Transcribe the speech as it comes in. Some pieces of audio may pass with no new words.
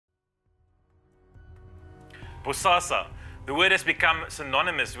Bosasa. The word has become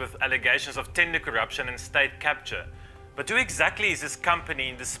synonymous with allegations of tender corruption and state capture. But who exactly is this company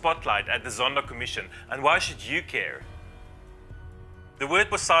in the spotlight at the Zondo Commission, and why should you care? The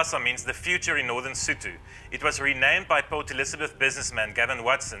word Bosasa means the future in northern Sotho. It was renamed by Port Elizabeth businessman Gavin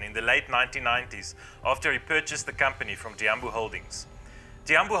Watson in the late 1990s after he purchased the company from Diambu Holdings.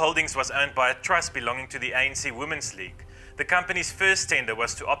 Diambu Holdings was owned by a trust belonging to the ANC Women's League. The company's first tender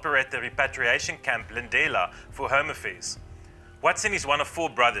was to operate the repatriation camp Lindela for Home Affairs. Watson is one of 4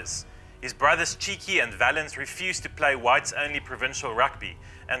 brothers. His brothers Cheeky and Valens refused to play whites-only provincial rugby,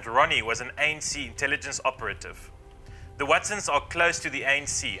 and Ronnie was an ANC intelligence operative. The Watsons are close to the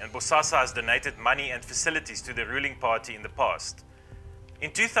ANC, and Bosasa has donated money and facilities to the ruling party in the past. In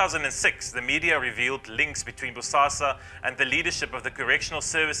 2006, the media revealed links between Bosasa and the leadership of the Correctional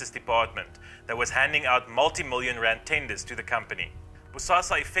Services Department that was handing out multi-million rand tenders to the company.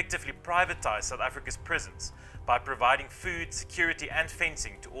 Bosasa effectively privatized South Africa's prisons by providing food, security and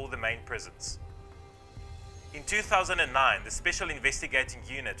fencing to all the main prisons. In 2009, the Special Investigating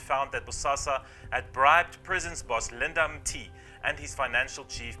Unit found that Bosasa had bribed prisons boss Linda Mti and his financial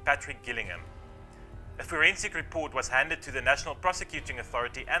chief Patrick Gillingham. A forensic report was handed to the National Prosecuting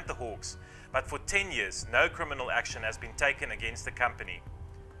Authority and the Hawks, but for 10 years no criminal action has been taken against the company.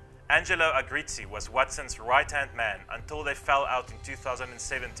 Angelo Agrizzi was Watson's right-hand man until they fell out in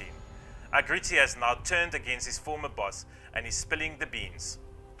 2017. Agrizzi has now turned against his former boss and is spilling the beans.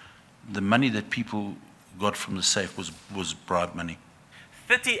 The money that people got from the safe was bribe money.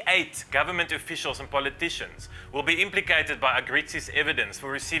 38 government officials and politicians will be implicated by Agrizzi's evidence for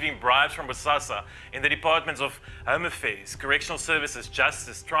receiving bribes from Bosasa in the departments of Home Affairs, Correctional Services,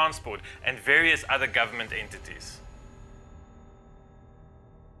 Justice, Transport and various other government entities.